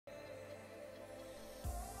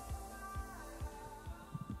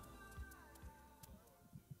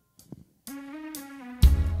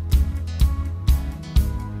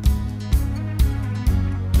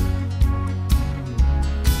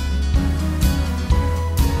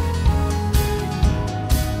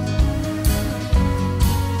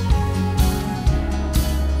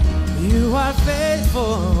are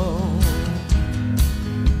faithful.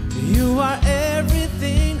 You are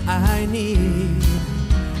everything I need.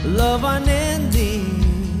 Love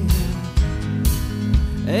unending,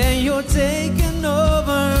 and you're taking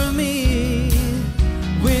over me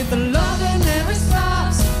with a love that never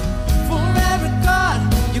stops. Forever, God,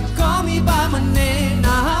 you call me by my name.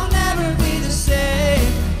 Now I'll never be the same.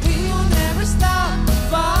 We will never stop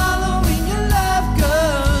following your love,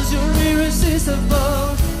 'cause you're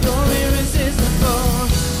irresistible. You're irresistible.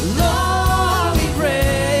 Lord, we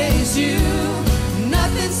praise you.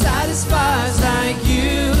 Nothing satisfies like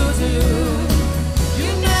you do. You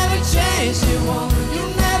never change, you won't. You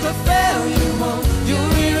never fail, you won't.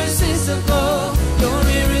 You're irresistible. You're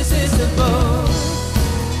irresistible.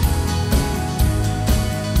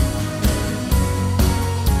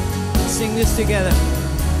 Sing this together.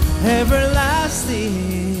 Everlasting,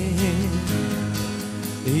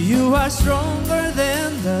 you are stronger than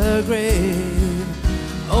the grave.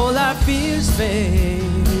 All our fears fade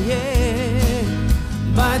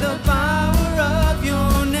by the power of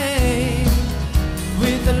your name.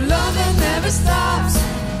 With a love that never stops.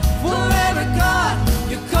 Forever, God,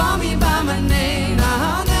 you call me by my name.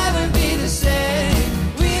 I'll never be the same.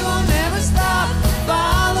 We will never stop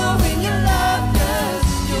following your love, 'cause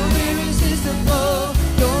you're irresistible.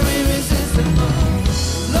 You're irresistible.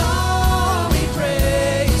 Lord, we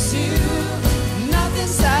praise you. Nothing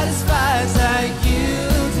satisfies like you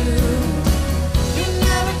do. You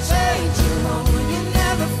never change, you won't. You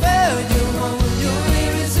never fail, you won't. You're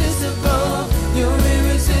irresistible. You're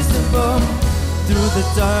irresistible. Through the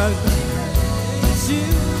darkness, you.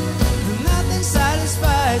 Nothing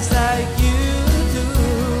satisfies like you do.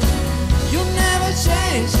 You never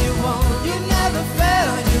change, you won't. You never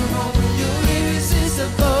fail, you won't. You're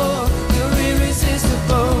irresistible. You're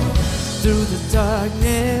irresistible. Through the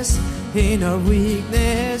darkness, in our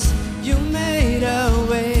weakness, you made a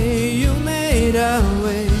way. You made a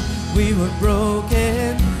way. We were broken,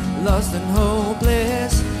 lost and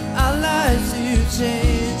hopeless. Our lives you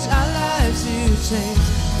changed. Our lives you changed.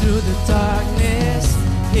 Through the darkness,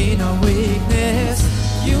 in our weakness,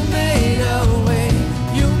 you made a way.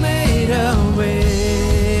 You made a way.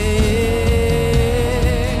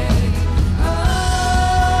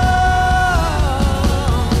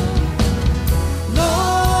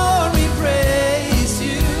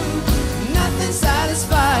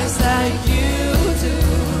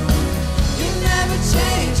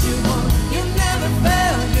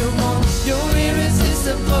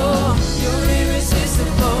 You're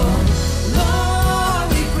irresistible. Lord,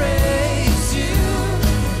 we praise you.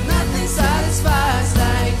 Nothing satisfies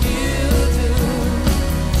like you do.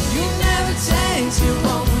 You never change, you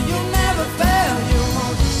won't. You never fail, you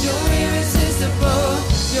won't. You're irresistible.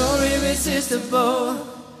 You're irresistible.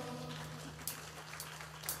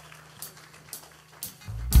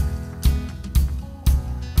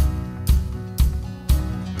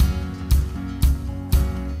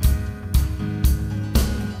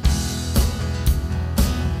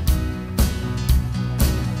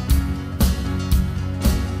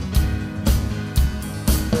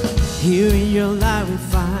 Here in your life we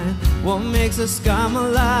find what makes us come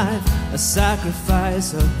alive, a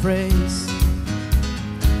sacrifice of praise,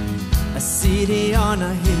 a city on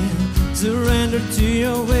a hill, surrender to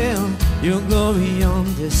your will, your glory on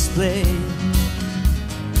display,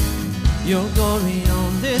 your glory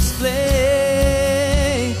on display.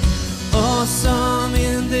 Awesome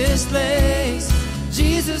in this place,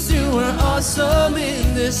 Jesus, you are awesome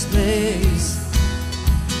in this place.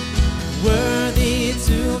 Worthy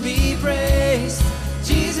to be praised,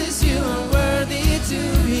 Jesus, you are worthy to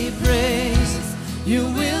be praised. You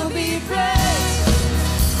will be praised.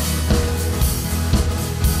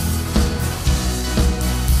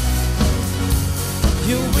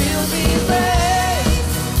 You will be praised.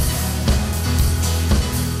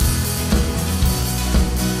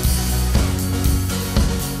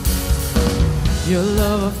 Your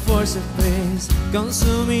love, a force of praise,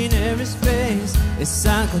 consuming every space, it's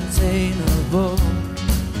uncontainable.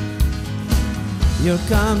 You're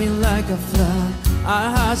coming like a flood, our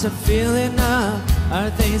hearts are filling up, our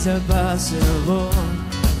things are possible.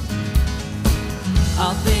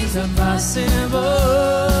 All things are possible.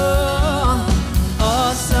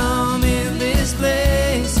 Awesome in this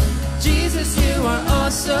place, Jesus, you are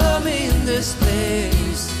awesome in this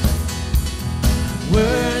place.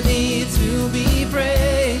 Worthy to be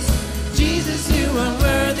praised, Jesus, you are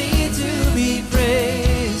worthy to be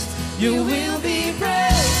praised. You will be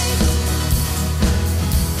praised.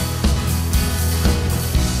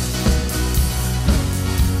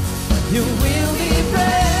 You will be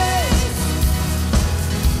praised.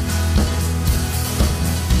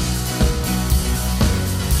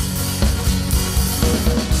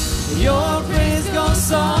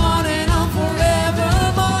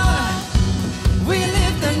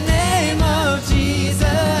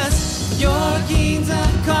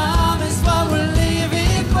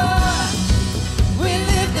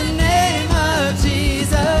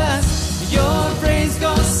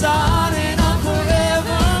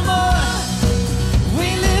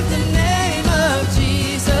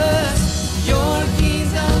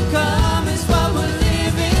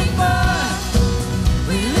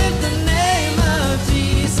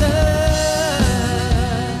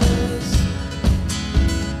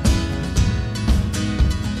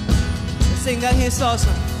 that He's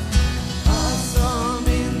awesome. Awesome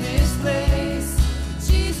in this place.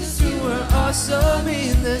 Jesus, you are awesome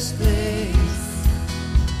in this place.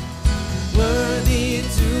 Worthy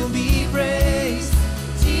to be praised.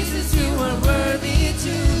 Jesus, you are worthy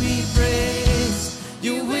to be praised.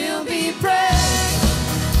 You will be praised.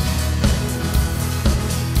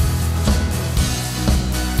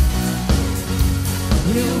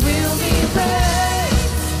 You will be praised.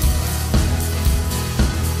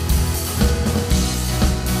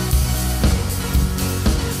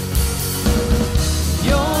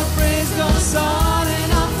 Your praise goes on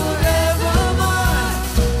and on forevermore.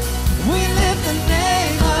 We lift the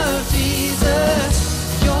name of Jesus.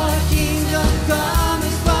 Your kingdom come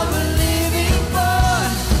is what we're living for.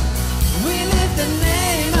 We lift the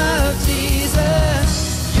name of Jesus.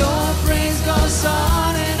 Your praise goes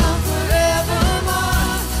on and on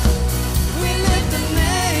forevermore. We lift the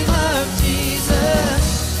name of Jesus.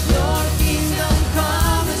 Your kingdom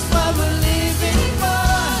come is what we're living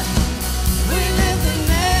for. We lift the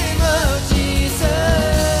name of Jesus.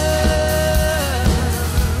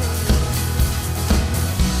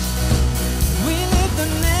 We lift the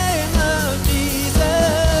name of Jesus.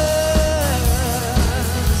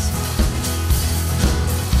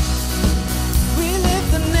 We lift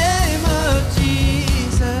the name of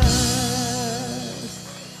Jesus.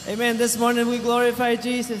 Amen. This morning we glorify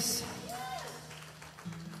Jesus.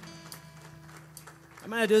 I'm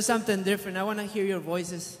going to do something different. I want to hear your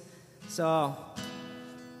voices. So,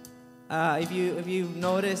 if you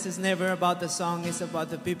notice, it's never about the song. It's about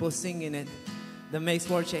the people singing it that makes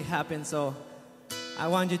worship happen. So, I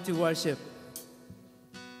want you to worship.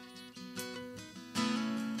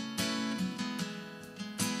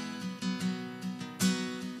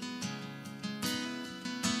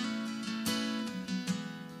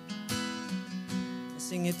 Let's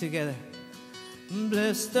sing it together.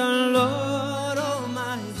 Bless the Lord, oh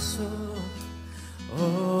my soul,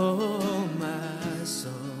 oh my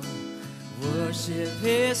soul. Worship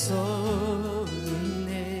His holy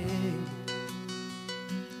name.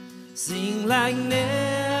 Sing like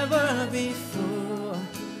never before,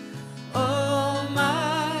 oh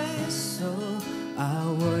my soul.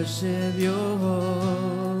 I worship Your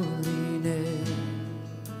holy name.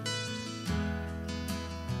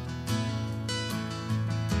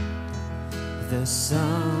 The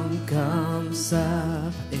sun comes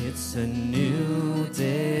up, it's a new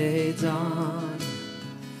day dawn.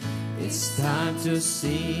 It's time to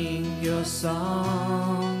sing Your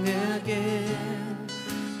song again.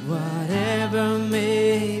 Whatever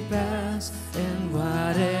may pass and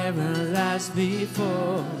whatever lies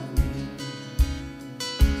before me,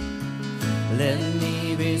 let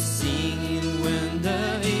me be singing when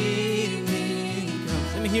the evening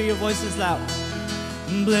comes. Let me hear your voices loud.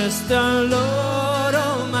 Bless the Lord,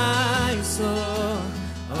 oh my soul,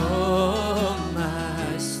 oh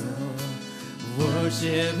my soul.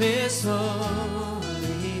 Worship His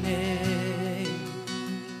holy name.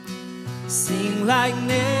 Sing like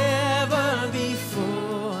never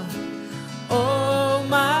before, oh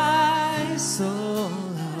my soul.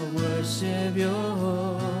 I worship Your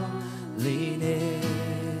holy name.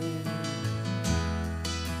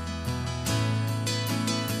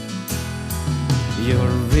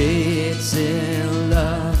 You're rich in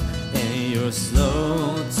love and You're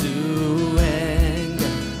slow to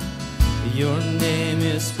anger. Your name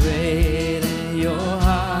is great and Your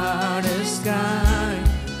heart is kind.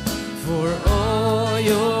 For all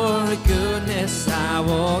Your goodness I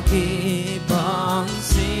will keep on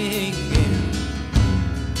singing.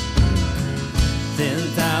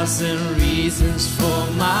 10,000 reasons for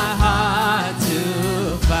my heart to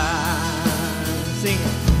find. Sing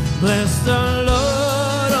it. Bless the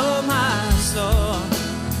Lord, oh my soul,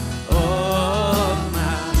 oh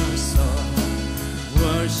my soul.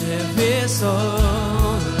 Worship His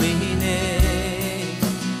holy name.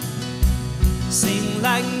 Sing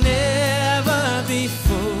like never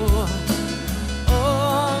before,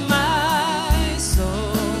 oh my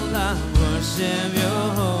soul. I worship Your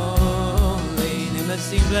holy name. Let's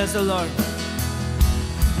sing, bless the Lord.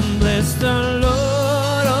 Bless the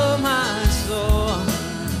Lord, oh my soul,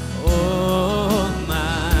 oh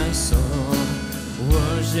my soul.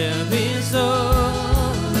 Worship His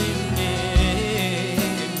holy name.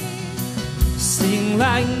 Sing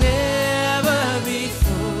like never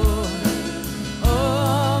before,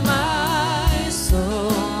 oh my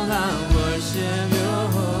soul. I worship Your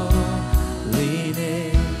holy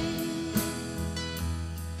name.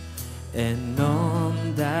 And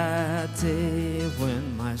on that day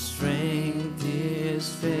when my strength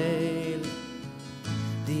is failing,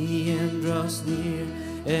 the end draws near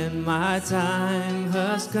and my time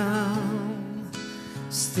has come,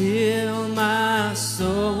 Still my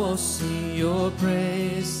soul will sing your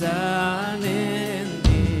praise unending.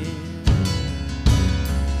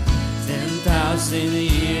 10,000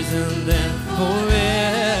 years and then forevermore.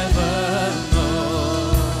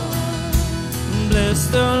 Bless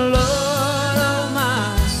the Lord, oh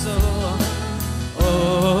my soul,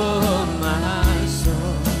 oh my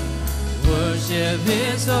soul. Worship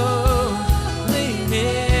His holy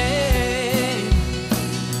name.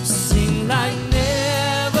 Sing like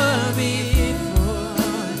never before.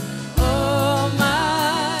 Oh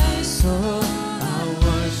my soul, I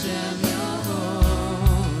worship your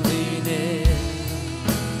holy name.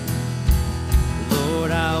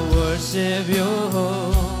 Lord, I worship your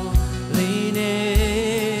holy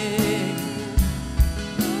name.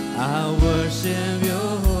 I worship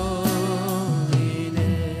your holy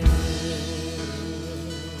name.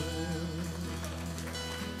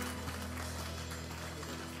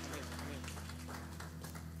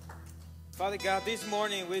 Father God, this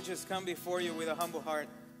morning we just come before you with a humble heart.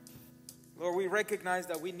 Lord, we recognize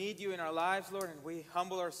that we need you in our lives, Lord, and we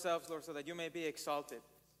humble ourselves, Lord, so that you may be exalted.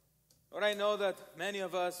 Lord, I know that many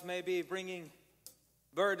of us may be bringing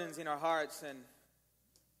burdens in our hearts and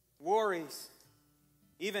worries,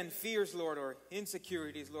 even fears, Lord, or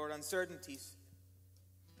insecurities, Lord, uncertainties.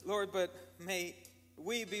 Lord, but may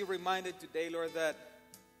we be reminded today, Lord, that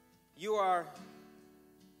you are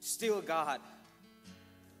still God,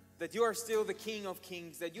 that you are still the King of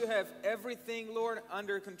Kings, that you have everything, Lord,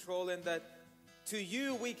 under control, and that to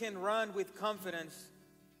you we can run with confidence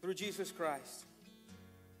through Jesus Christ.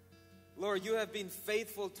 Lord, you have been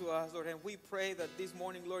faithful to us, Lord, and we pray that this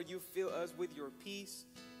morning, Lord, you fill us with your peace,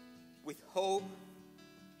 with hope.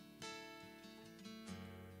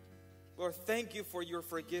 Lord, thank you for your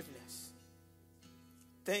forgiveness.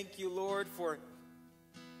 Thank you, Lord, for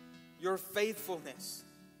your faithfulness.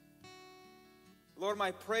 Lord,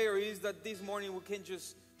 my prayer is that this morning we can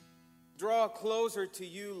just draw closer to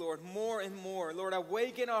you, Lord, more and more. Lord,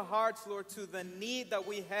 awaken our hearts, Lord, to the need that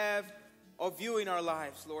we have of you in our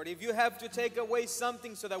lives, Lord. If you have to take away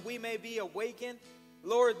something so that we may be awakened,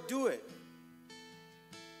 Lord, do it.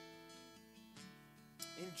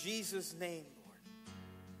 In Jesus' name, Lord.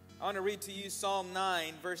 I want to read to you Psalm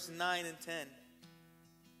 9, verse 9 and 10.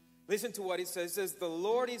 Listen to what it says. It says, the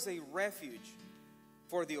Lord is a refuge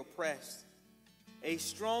for the oppressed, a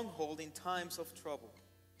stronghold in times of trouble.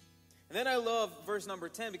 And then I love verse number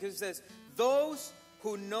 10 because it says, those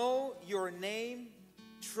who know your name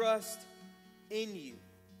trust in you.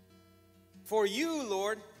 For you,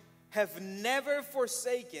 Lord, have never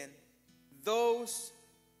forsaken those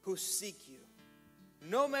who seek you.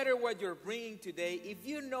 No matter what you're bringing today, if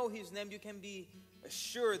you know His name, you can be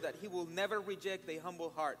assured that He will never reject a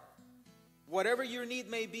humble heart. Whatever your need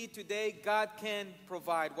may be today, God can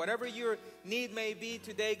provide. Whatever your need may be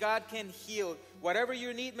today, God can heal. Whatever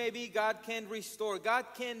your need may be, God can restore. God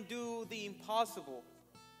can do the impossible.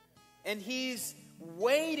 And He's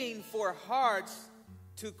waiting for hearts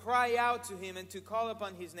to cry out to Him and to call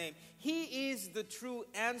upon His name. He is the true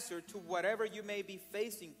answer to whatever you may be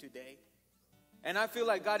facing today. And I feel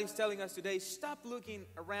like God is telling us today, stop looking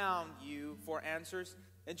around you for answers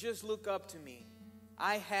and just look up to me.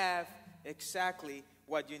 I have exactly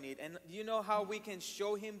what you need. And you know how we can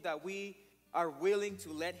show Him that we are willing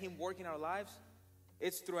to let Him work in our lives?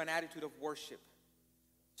 It's through an attitude of worship.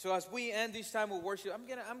 So as we end this time of worship,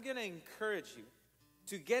 I'm gonna encourage you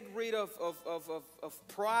to get rid of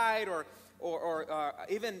pride or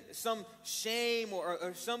even some shame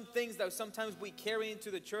or some things that sometimes we carry into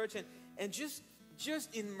the church, and just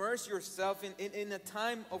immerse yourself in a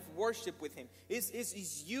time of worship with Him.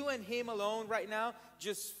 It's you and Him alone right now.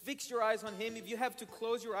 Just fix your eyes on Him. If you have to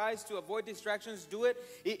close your eyes to avoid distractions, do it.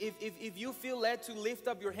 If you feel led to lift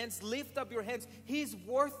up your hands, lift up your hands. He's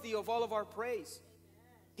worthy of all of our praise.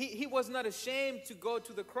 He was not ashamed to go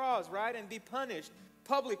to the cross, right, and be punished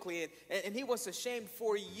publicly. And He was ashamed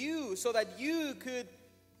for you so that you could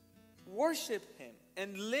worship Him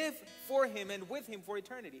and live for Him and with Him for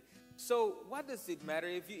eternity. So what does it matter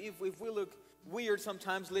if we look weird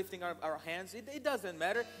sometimes lifting our hands? It doesn't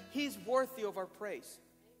matter. He's worthy of our praise.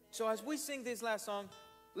 So as we sing this last song,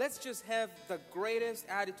 let's just have the greatest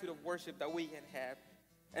attitude of worship that we can have.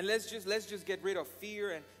 And let's just get rid of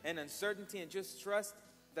fear and uncertainty and just trust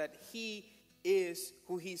that He is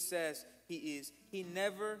who He says He is. He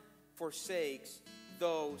never forsakes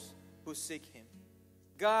those who seek Him.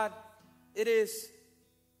 God, it is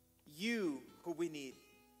you who we need.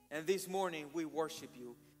 And this morning we worship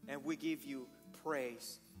you and we give you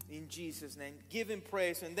praise. In Jesus' name, give Him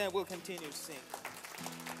praise, and then we'll continue to sing.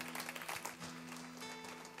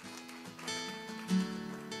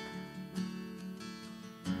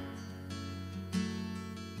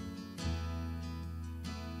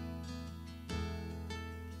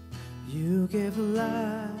 give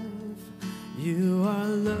life, you are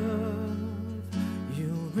love,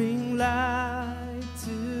 you bring light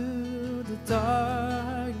to the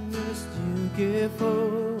darkness, you give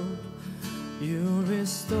hope, you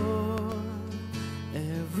restore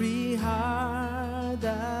every heart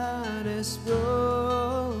that is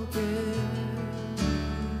broken.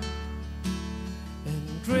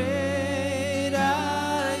 And great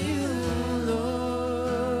are you,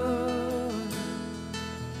 Lord.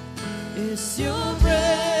 It's your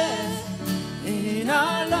breath in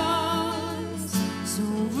our lungs, so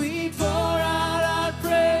we pour out our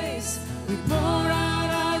praise. We pour out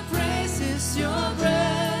our praise. It's your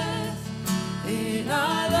breath in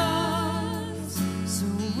our lungs, so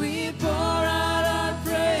we pour out our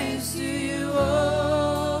praise to you only.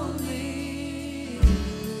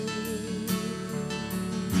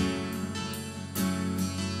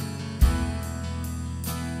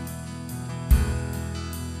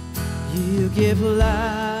 You give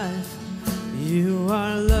life, you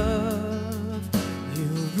are love, you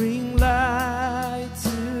bring light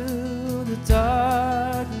to the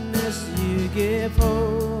darkness, you give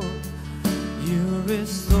hope, you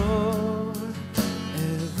restore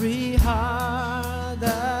every heart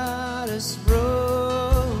that is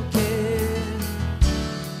broken.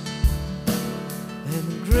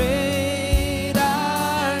 And great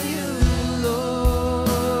are you, Lord.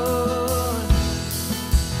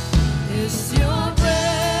 It's your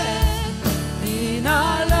breath in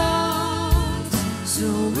our lungs, so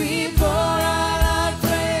we pour out our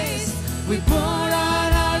praise. We pour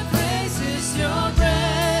out our praise. It's your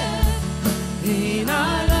breath in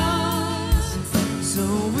our lungs, so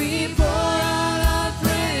we pour out our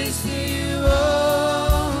praise to you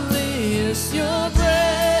only. It's your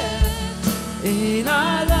breath in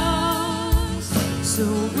our lungs, so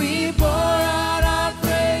we pour out our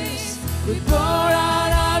praise. We pour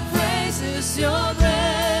out our praise. It's your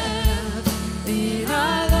breath in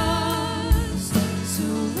our lungs, so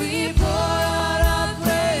we pour out our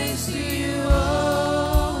praise to you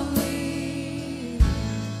only.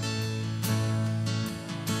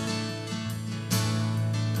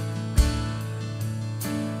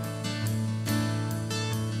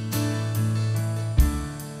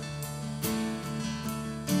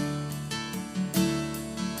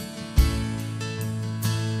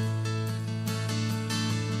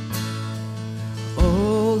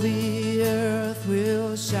 All the earth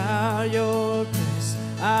will shout your praise.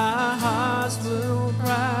 Our hearts will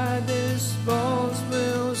cry, these bones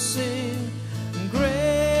will sing.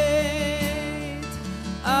 Great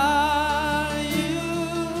are you,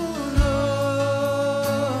 Lord.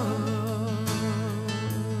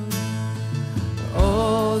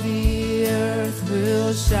 All the earth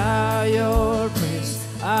will shout your praise.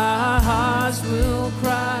 Our hearts will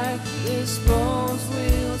cry, these bones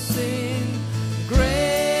will sing.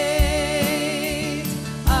 Great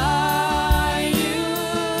are you,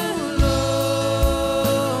 Lord.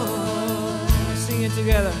 Sing it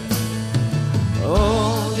together.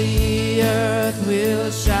 All the earth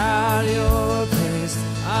will shout your praise.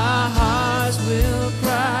 Our hearts will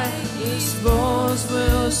cry, these bones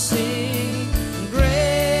will sing.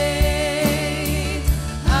 Great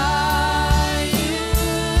are you,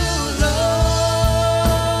 Lord.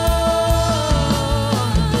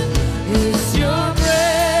 It's your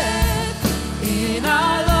breath in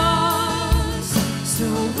our lungs, so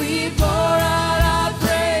we pour out our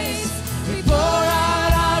praise. We pour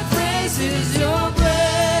out our praise. It's your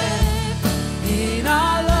breath in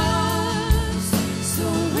our lungs, so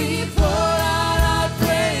we pour out our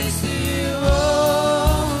praise to you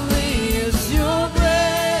only. It's your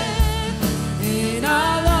breath in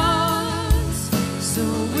our lungs, so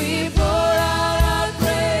we pour out our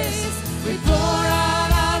praise. We pour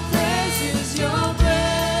out our praise. It's your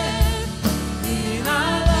breath in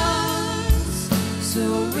our lungs, so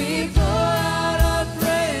we pour out our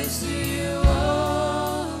praise to you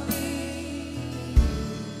only.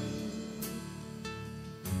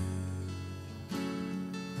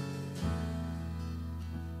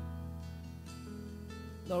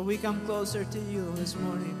 Lord, we come closer to you this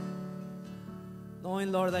morning,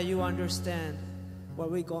 knowing, Lord, that you understand what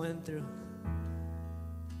we're going through.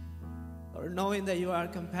 Or knowing that you are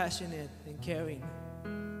compassionate and caring.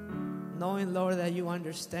 Knowing, Lord, that you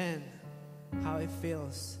understand how it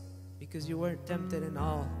feels, because you weren't tempted in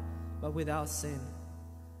all, but without sin.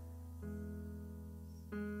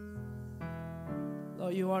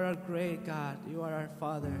 Lord, you are our great God. You are our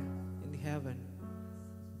Father in heaven.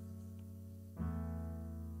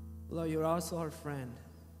 Lord, you're also our friend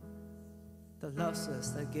that loves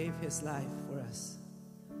us, that gave his life for us.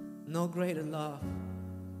 No greater love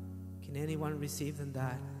can anyone receive than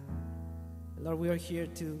that. Lord, we are here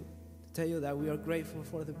to tell you that we are grateful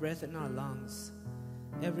for the breath in our lungs.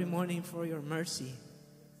 Every morning for your mercy.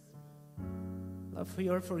 Lord, for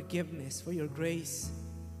your forgiveness, for your grace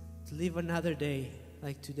to live another day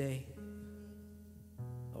like today.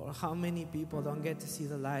 Lord, how many people don't get to see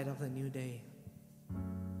the light of the new day?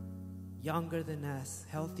 Younger than us,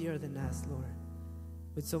 healthier than us, Lord,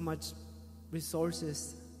 with so much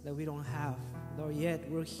resources that we don't have. Lord, yet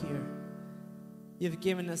we're here. You've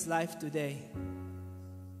given us life today.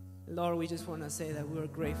 Lord, we just want to say that we're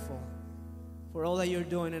grateful for all that you're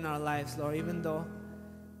doing in our lives, Lord. Even though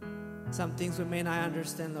some things we may not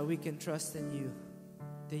understand, Lord, we can trust in you,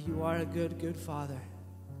 that you are a good, good Father.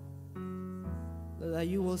 Lord, that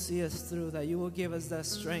you will see us through, that you will give us that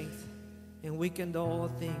strength, and we can do all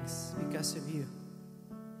things because of you.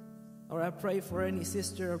 Lord, I pray for any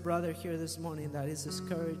sister or brother here this morning that is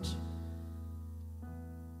discouraged.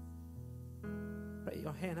 Pray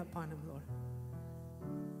your hand upon him, Lord.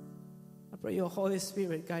 I pray your Holy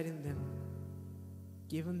Spirit guiding them,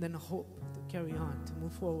 giving them hope to carry on, to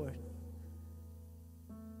move forward.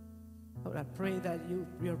 Lord, I pray that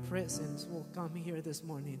your presence will come here this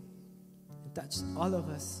morning and touch all of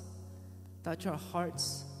us, touch our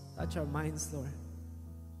hearts, touch our minds, Lord.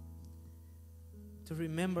 To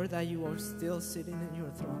remember that you are still sitting in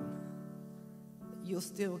your throne, that you're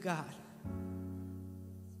still God.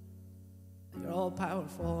 You're all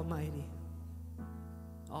powerful, almighty,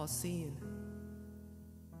 all seeing,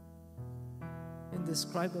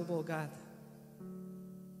 indescribable God.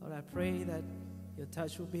 Lord, I pray that your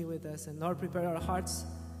touch will be with us. And Lord, prepare our hearts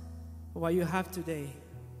for what you have today.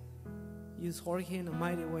 Use Jorge in a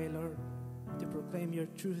mighty way, Lord, to proclaim your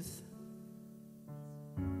truth.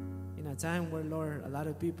 In a time where, Lord, a lot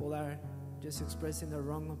of people are just expressing their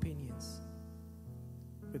wrong opinions.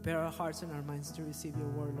 Prepare our hearts and our minds to receive your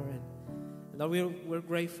word, Lord. And Lord, we're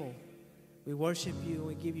grateful. We worship you.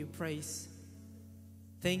 We give you praise.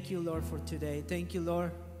 Thank you, Lord, for today. Thank you,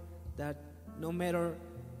 Lord, that no matter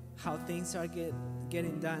how things are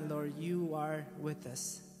getting done, Lord, you are with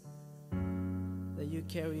us. That you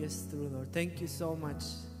carry us through, Lord. Thank you so much.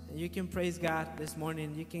 And you can praise God this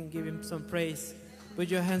morning. You can give him some praise. Put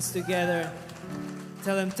your hands together.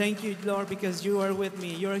 Tell him, thank you, Lord, because you are with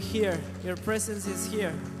me. You're here. Your presence is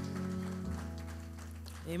here.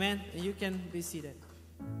 Amen. And you can be seated.